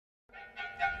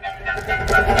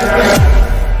Hello,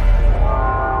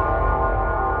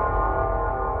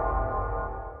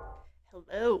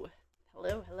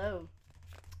 hello, hello.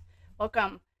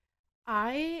 Welcome.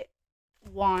 I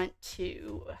want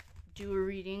to do a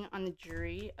reading on the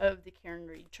jury of the Karen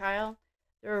Reed trial.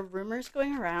 There are rumors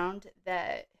going around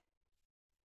that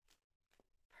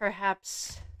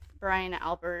perhaps Brian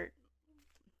Albert,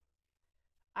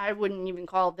 I wouldn't even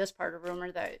call this part a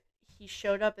rumor, that he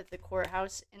showed up at the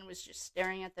courthouse and was just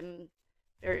staring at them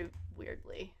very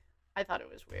weirdly. I thought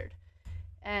it was weird.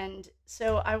 And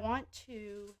so I want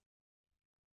to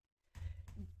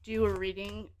do a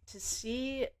reading to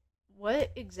see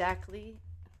what exactly.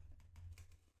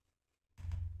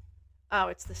 Oh,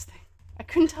 it's this thing. I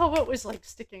couldn't tell what was like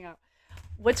sticking out.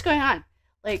 What's going on?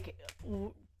 Like,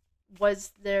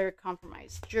 was there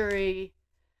compromised jury?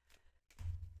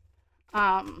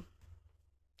 I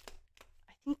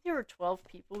think there were 12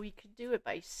 people. We could do it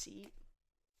by seat,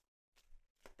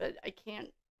 but I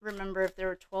can't remember if there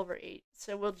were 12 or 8.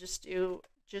 So we'll just do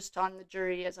just on the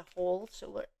jury as a whole.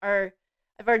 So I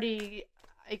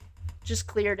just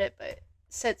cleared it, but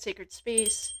set sacred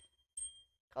space,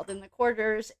 called in the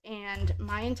quarters, and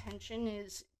my intention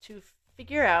is to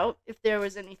figure out if there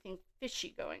was anything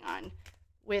fishy going on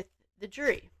with the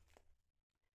jury.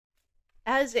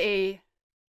 As a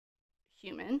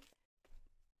human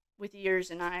with ears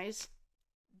and eyes,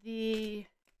 the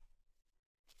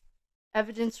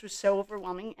evidence was so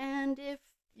overwhelming, and if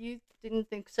you didn't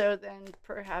think so, then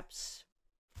perhaps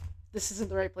this isn't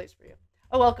the right place for you.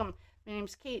 Oh, welcome. My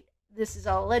name's Kate. This is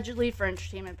all allegedly for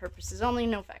entertainment purposes only.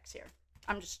 No facts here.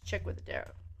 I'm just a chick with a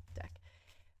deck.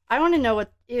 I want to know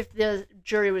if the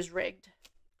jury was rigged.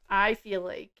 I feel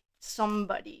like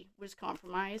somebody was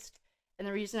compromised. And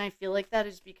the reason I feel like that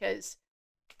is because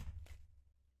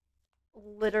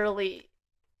literally,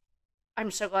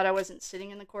 I'm so glad I wasn't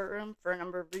sitting in the courtroom for a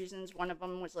number of reasons. One of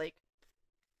them was like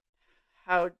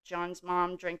how John's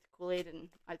mom drank the Kool-Aid,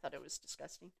 and I thought it was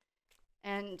disgusting.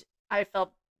 And I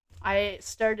felt bad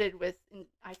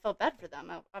for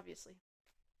them, obviously.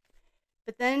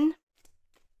 But then,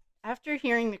 after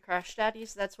hearing the Crash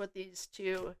Daddies, that's what these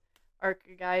two ARC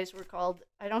guys were called.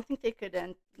 I don't think they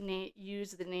could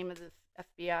use the name of the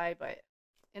FBI,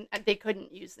 and they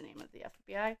couldn't use the name of the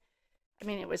FBI. I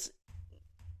mean, it was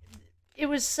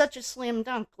such a slam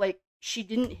dunk. Like, she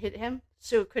didn't hit him,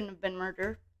 so it couldn't have been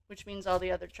murder, which means all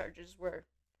the other charges were.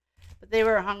 But they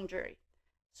were a hung jury.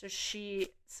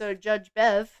 So Judge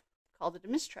Bev called it a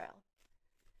mistrial.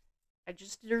 I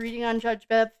just did a reading on Judge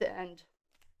Bev, and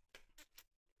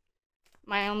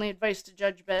my only advice to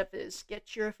Judge Bev is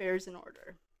get your affairs in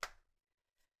order.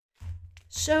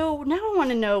 So now I want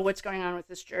to know what's going on with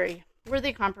this jury. Were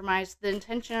they compromised? The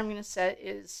intention I'm going to set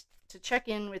is to check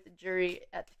in with the jury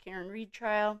at the Karen Reed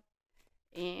trial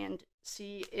and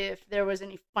see if there was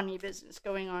any funny business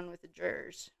going on with the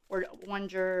jurors, or one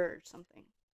juror or something.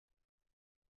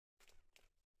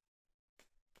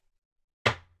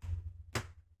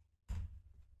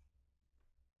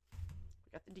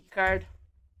 Got the D card.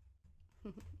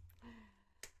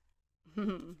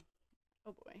 Oh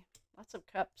boy, lots of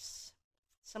cups.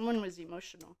 Someone was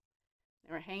emotional.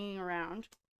 They were hanging around.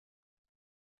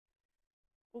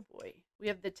 Oh boy, we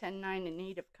have the 10, 9, and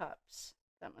 8 of cups.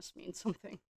 That must mean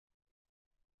something.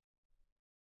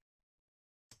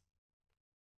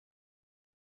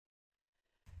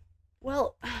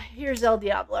 Well, here's El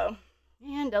Diablo.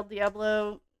 And El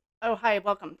Diablo, oh hi,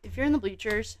 welcome. If you're in the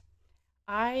bleachers,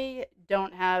 I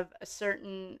don't have a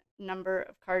certain number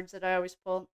of cards that I always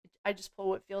pull. I just pull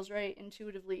what feels right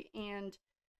intuitively, and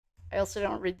I also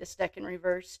don't read this deck in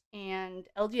reverse. And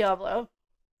El Diablo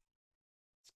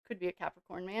could be a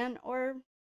Capricorn man, and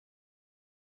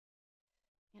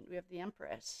we have the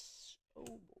Empress. Oh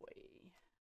boy.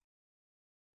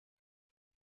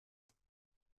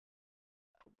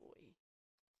 Oh boy.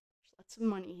 There's lots of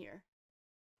money here.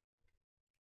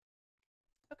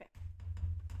 Okay.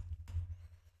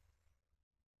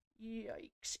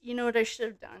 Yikes. You know what I should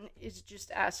have done is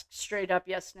just ask straight up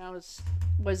yes, no's.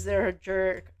 Was there a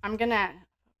jerk?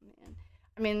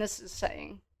 This is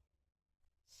saying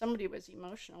somebody was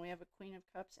emotional. We have a Queen of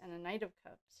Cups and a Knight of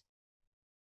Cups.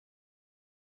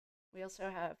 We also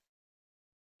have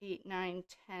 8, 9,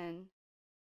 10.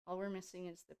 All we're missing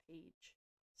is the page.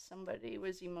 Somebody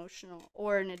was emotional,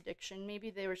 or an addiction. Maybe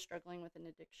they were struggling with an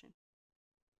addiction.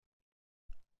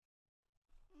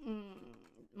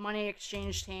 Money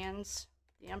exchanged hands.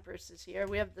 The Empress is here.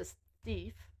 We have this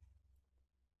thief.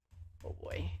 Oh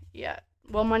boy. Yeah.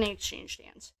 Well, money exchanged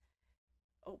hands.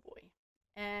 Oh boy.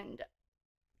 And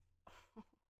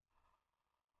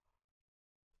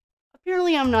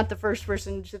apparently I'm not the first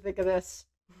person to think of this.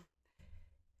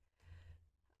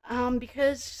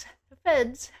 Because the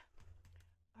feds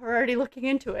are already looking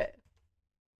into it.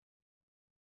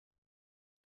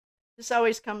 This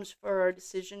always comes for our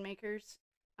decision makers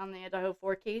on the Idaho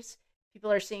 4 case.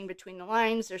 People are seeing between the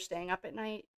lines, they're staying up at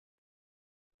night.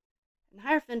 And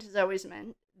Hierophant has always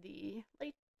meant the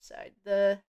light side,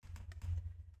 the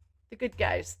good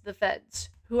guys, the feds,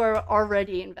 who are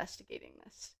already investigating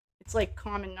this. It's like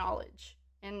common knowledge.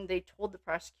 And they told the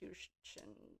prosecution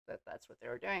that that's what they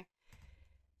were doing.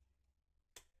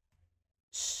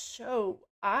 So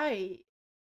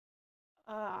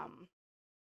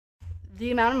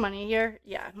the amount of money here,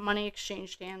 yeah, money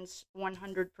exchanged hands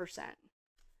 100%.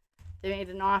 They made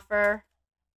an offer,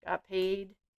 got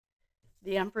paid.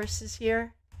 The Empress is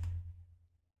here.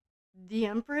 The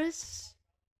Empress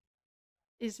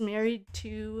is married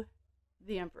to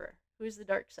the Emperor, who is the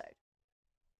dark side.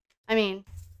 I mean,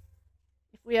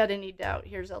 if we had any doubt,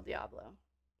 here's El Diablo,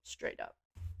 straight up.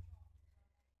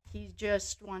 He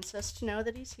just wants us to know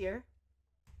that he's here.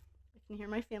 I can hear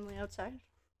my family outside.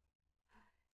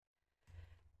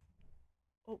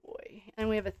 Oh boy. And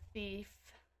we have a thief.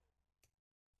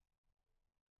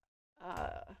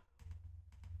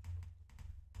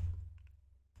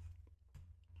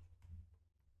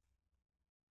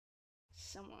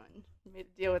 Someone made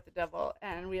a deal with the devil,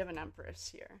 and we have an Empress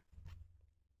here.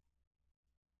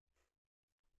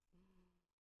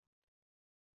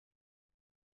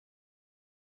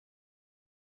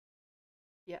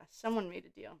 Yeah, someone made a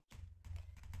deal.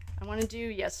 I want to do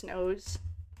yes, no's,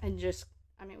 and just,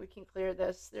 I mean, we can clear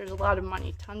this. There's a lot of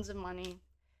money, tons of money.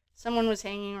 Someone was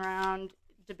hanging around,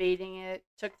 debating it,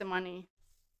 took the money.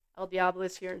 El Diablo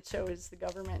is here, and so is the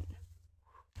government.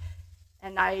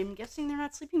 And I'm guessing they're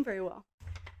not sleeping very well.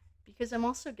 Because I'm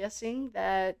also guessing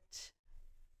that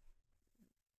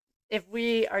if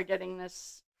we are getting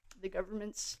this, the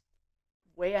government's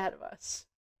way ahead of us.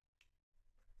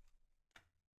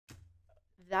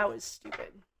 That was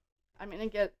stupid. I'm going to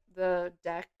get the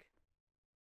deck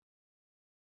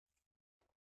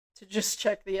to just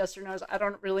check the yes or no's. I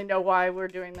don't really know why we're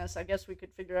doing this. I guess we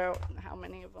could figure out how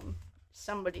many of them.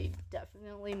 Somebody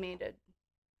definitely made it.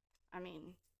 I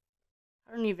mean,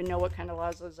 I don't even know what kind of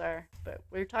laws those are, but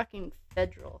we're talking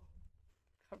federal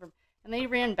government. And they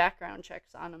ran background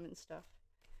checks on them and stuff.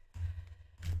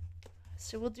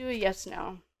 So we'll do a yes,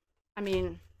 no. I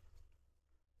mean,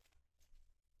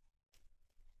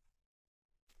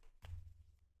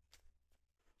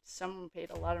 someone paid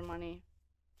a lot of money.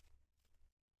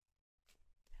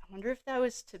 I wonder if that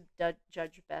was to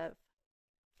Judge Bev.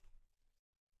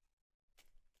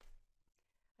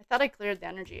 I thought I cleared the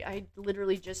energy. I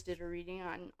literally just did a reading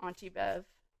on Auntie Bev.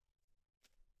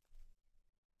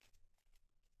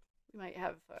 We might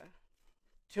have a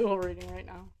dual reading right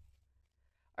now.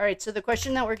 All right, so the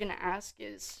question that we're going to ask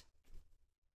is,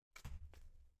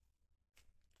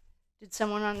 did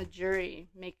someone on the jury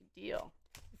make a deal?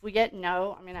 If we get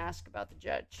no, I'm going to ask about the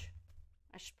judge.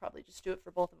 I should probably just do it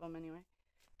for both of them anyway.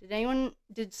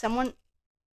 Did someone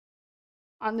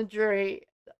on the jury,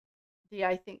 the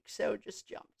I think so just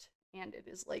jumped, and it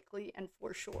is likely and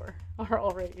for sure are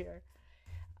all right here.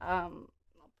 I'll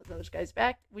put those guys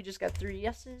back. We just got 3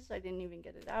 yeses. I didn't even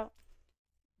get it out.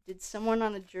 Did someone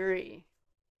on the jury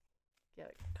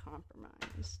get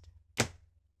compromised?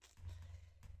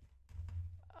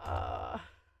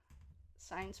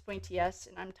 Signs point to yes,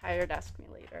 and I'm tired, ask me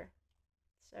later.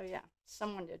 So yeah,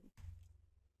 someone did.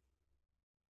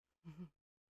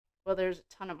 Well, there's a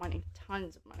ton of money,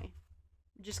 tons of money.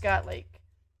 We just got like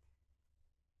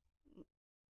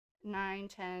 9,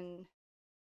 10,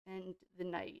 and the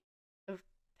Knight of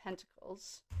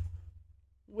Pentacles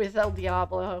with El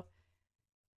Diablo.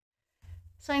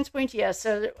 Signs point yes,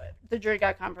 so the jury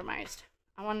got compromised.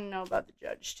 I want to know about the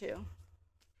judge too.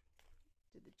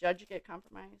 Did the judge get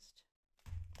compromised?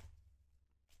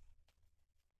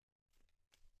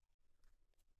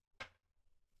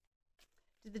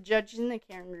 Did the judge in the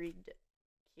Karen Reed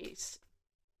case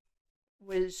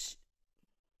did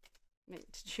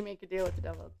she make a deal with the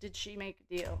devil? Did she make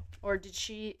a deal? Or is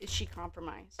she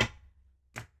compromised?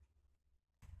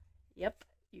 Yep,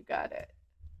 you got it.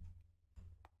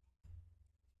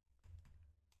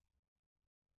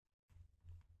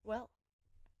 Well,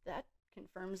 that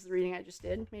confirms the reading I just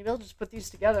did. Maybe I'll just put these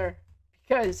together,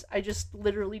 because I just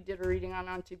literally did a reading on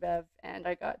Auntie Bev, and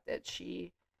I got that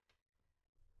she...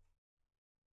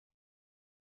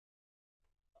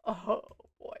 Oh,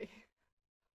 boy.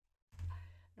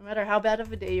 No matter how bad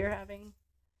of a day you're having,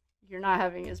 you're not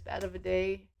having as bad of a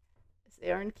day as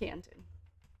they are in Canton.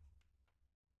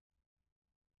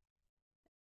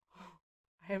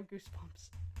 I have goosebumps.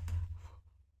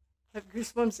 I have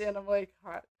goosebumps, and I'm like,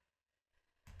 hot.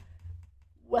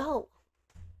 Well,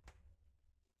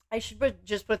 I should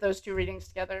just put those two readings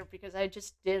together because I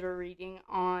just did a reading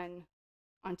on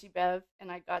Auntie Bev, and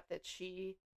I got that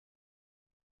she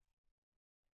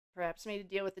perhaps made a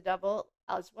deal with the devil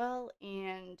as well,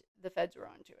 and the feds were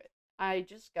onto it. I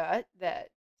just got that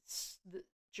the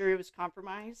jury was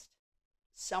compromised.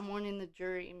 Someone in the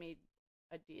jury made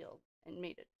a deal and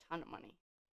made a ton of money.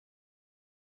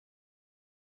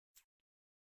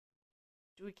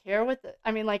 Do we care what the?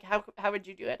 I mean, like, how would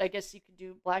you do it? I guess you could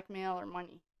do blackmail or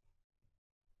money.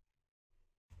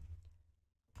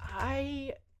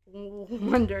 I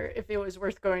wonder if it was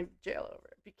worth going to jail over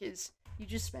it because you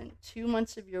just spent 2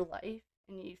 months of your life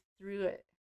and you threw it.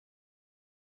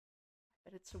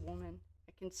 But it's a woman.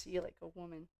 I can see like a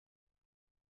woman.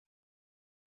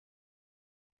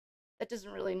 That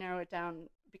doesn't really narrow it down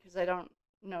because I don't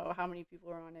know how many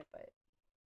people are on it, but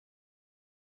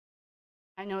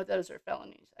I know those are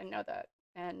felonies. I know that.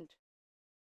 And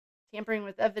tampering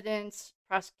with evidence,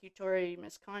 prosecutory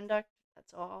misconduct,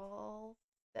 that's all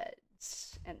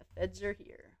feds. And the feds are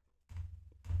here.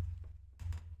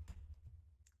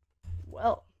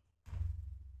 Well,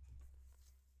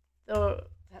 though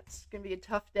that's going to be a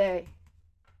tough day.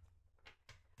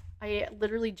 I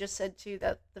literally just said too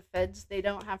that the feds, they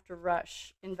don't have to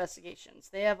rush investigations.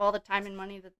 They have all the time and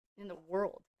money that in the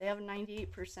world. They have a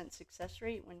 98% success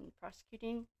rate when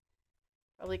prosecuting,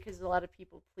 probably because a lot of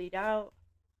people plead out.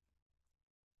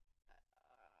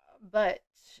 But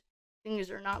things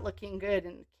are not looking good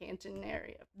in the Canton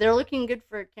area. They're looking good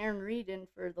for Karen Reed and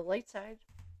for the light side.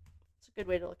 It's a good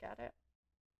way to look at it.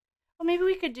 Well, maybe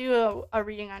we could do a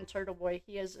reading on Turtle Boy.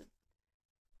 He has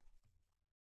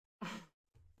a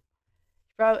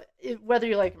probably, whether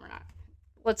you like him or not.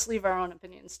 Let's leave our own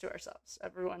opinions to ourselves.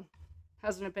 Everyone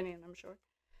has an opinion, I'm sure.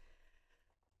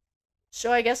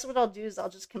 So I guess what I'll do is I'll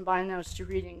just combine those two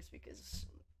readings because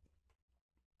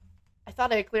I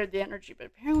thought I cleared the energy, but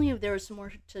apparently there was some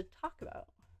more to talk about.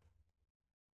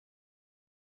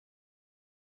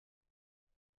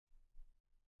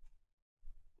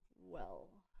 Well,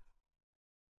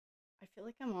 I feel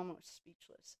like I'm almost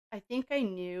speechless. I think I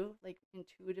knew, like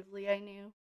intuitively I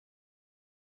knew.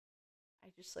 I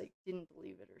just like didn't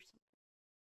believe it or something.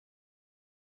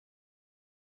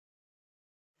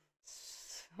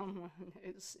 Someone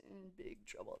is in big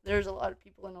trouble. There's a lot of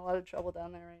people in a lot of trouble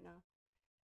down there right now.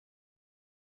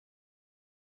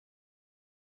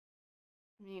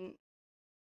 I mean,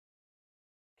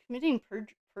 committing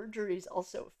perjury is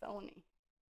also a felony.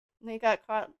 And they got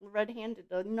caught red-handed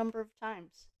a number of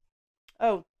times.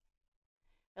 Oh,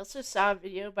 I also saw a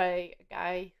video by a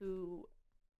guy who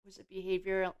was a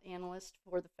behavioral analyst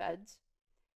for the feds,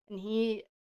 and he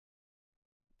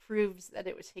proves that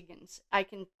it was Higgins.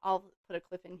 I'll put a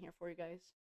clip in here for you guys.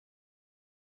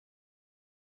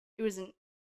 It was an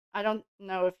I don't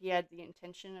know if he had the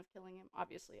intention of killing him.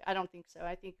 Obviously, I don't think so.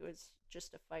 I think it was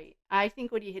just a fight. I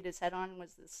think what he hit his head on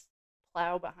was this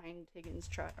plow behind Higgins'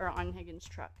 truck or on Higgins'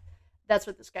 truck. That's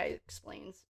what this guy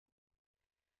explains.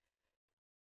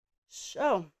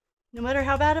 So, no matter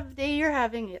how bad of a day you're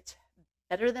having, it's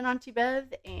better than Auntie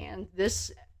Bev and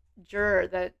this juror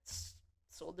that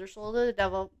sold their soul to the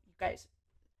devil. You guys,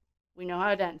 we know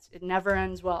how it ends. It never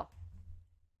ends well.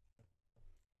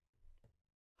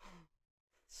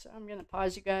 So I'm gonna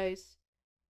pause you guys.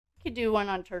 We could do one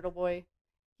on Turtle Boy.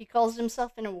 He calls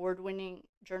himself an award-winning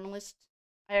journalist.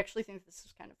 I actually think this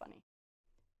is kind of funny.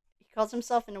 He calls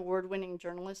himself an award-winning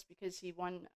journalist because he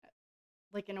won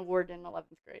like an award in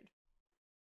 11th grade.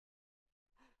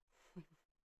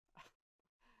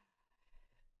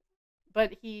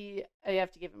 But I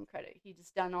have to give him credit. He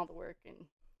just done all the work, and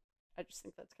I just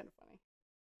think that's kind of funny.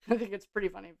 I think it's pretty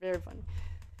funny, very funny.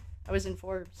 I was in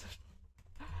Forbes.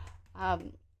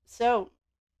 So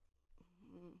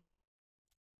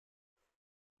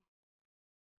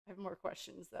I have more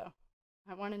questions though.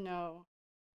 I want to know,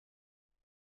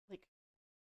 like,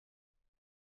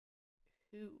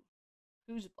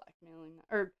 who's blackmailing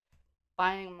or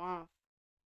buying them off.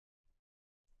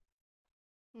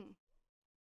 Hmm.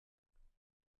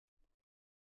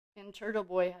 And Turtle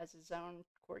Boy has his own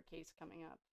court case coming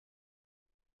up,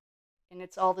 and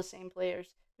it's all the same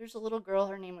players. There's a little girl.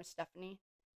 Her name was Stephanie.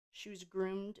 She was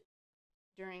groomed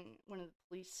during one of the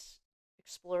police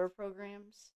explorer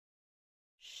programs.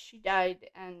 She died,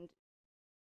 and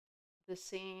the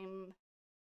same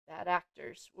bad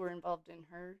actors were involved in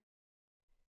her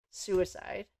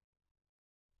suicide.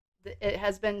 It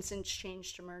has been since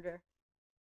changed to murder.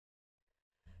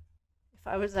 If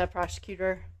I was that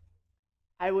prosecutor,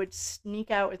 I would sneak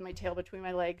out with my tail between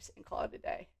my legs and call it a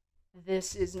day.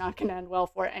 This is not going to end well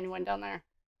for anyone down there.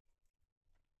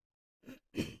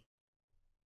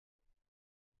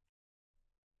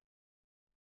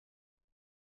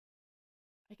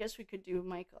 guess we could do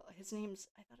Michael. I thought his name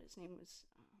was,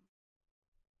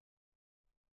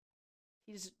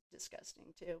 he's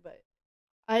disgusting too, but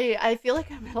I feel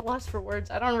like I'm at a loss for words.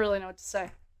 I don't really know what to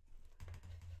say.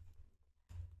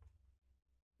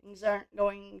 Things aren't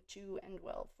going to end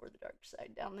well for the dark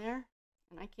side down there,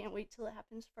 and I can't wait till it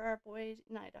happens for our boys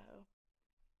in Idaho.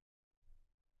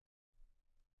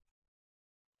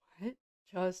 What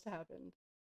just happened?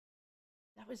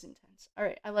 That was intense.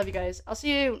 Alright, I love you guys. I'll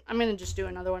see you. I'm gonna just do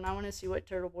another one. I want to see what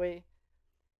Turtle Boy.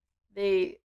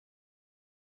 He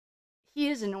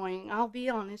is annoying, I'll be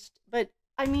honest. But,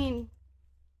 I mean,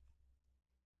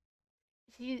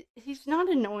 he's not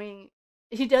annoying.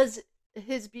 He does,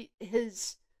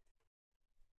 his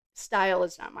style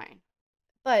is not mine.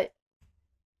 But,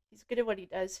 he's good at what he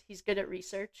does. He's good at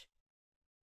research.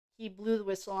 He blew the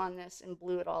whistle on this and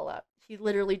blew it all up. He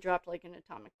literally dropped like an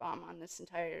atomic bomb on this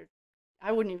entire...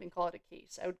 I wouldn't even call it a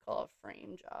case. I would call it a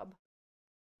frame job.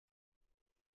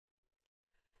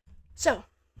 So,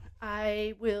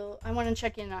 I want to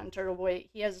check in on Turtle Boy.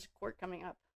 He has court coming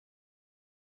up.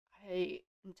 I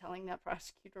am telling that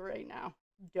prosecutor right now,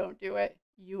 don't do it.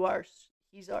 You are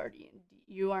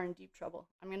in deep trouble.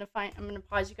 I'm gonna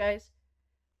pause you guys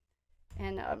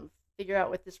and figure out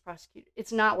what this prosecutor.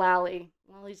 It's not Lally.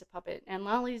 Lally's a puppet, and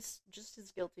Lally's just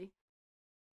as guilty.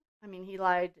 I mean, he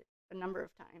lied a number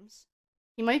of times.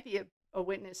 He might be a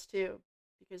witness too,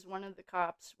 because one of the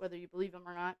cops, whether you believe him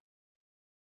or not,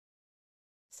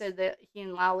 said that he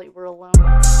and Lally were alone.